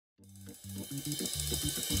The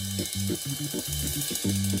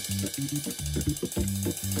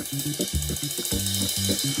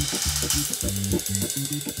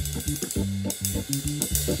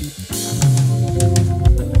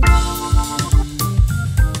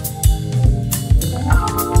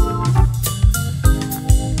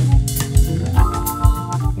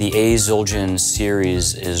A Zildjian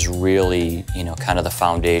series is really, kind of the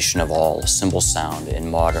foundation of all cymbal sound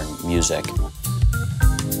in modern music.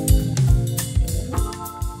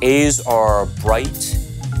 A's are bright,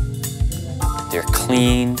 they're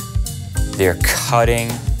clean, they're cutting.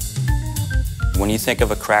 When you think of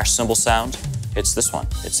a crash cymbal sound, it's this one.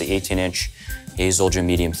 It's the 18-inch A Zildjian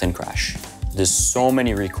medium thin crash. There's so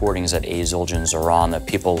many recordings that A Zildjians are on that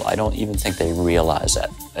people, I don't even think they realize it.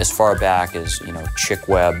 As far back as, Chick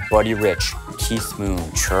Webb, Buddy Rich, Keith Moon,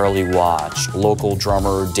 Charlie Watts, local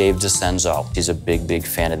drummer Dave Dicenso. He's a big, big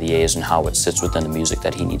fan of the A's and how it sits within the music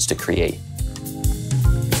that he needs to create.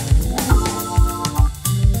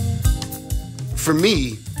 For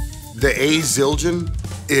me, the A Zildjian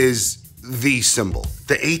is the cymbal.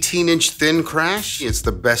 The 18-inch thin crash, it's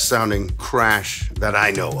the best sounding crash that I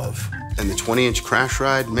know of. And the 20-inch crash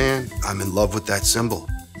ride, man, I'm in love with that cymbal.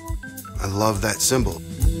 I love that cymbal.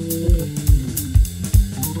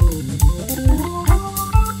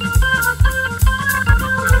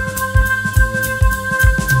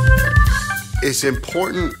 It's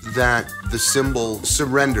important that the cymbal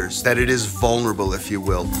surrenders, that it is vulnerable, if you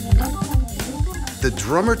will. The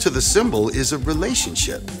drummer to the cymbal is a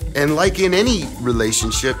relationship. And like in any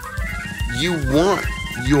relationship, you want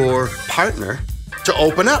your partner to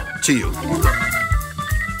open up to you.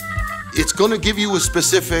 It's gonna give you a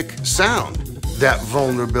specific sound, that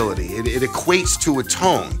vulnerability. It equates to a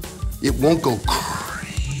tone. It won't go,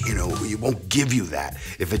 it won't give you that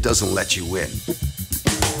if it doesn't let you in.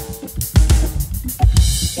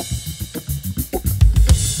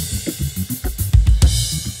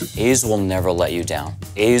 A's will never let you down.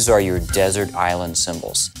 A's are your desert island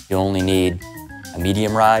cymbals. You only need a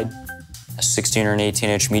medium ride, a 16 or an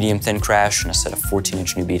 18-inch medium thin crash, and a set of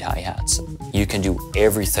 14-inch new beat hi-hats. You can do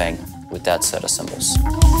everything with that set of cymbals.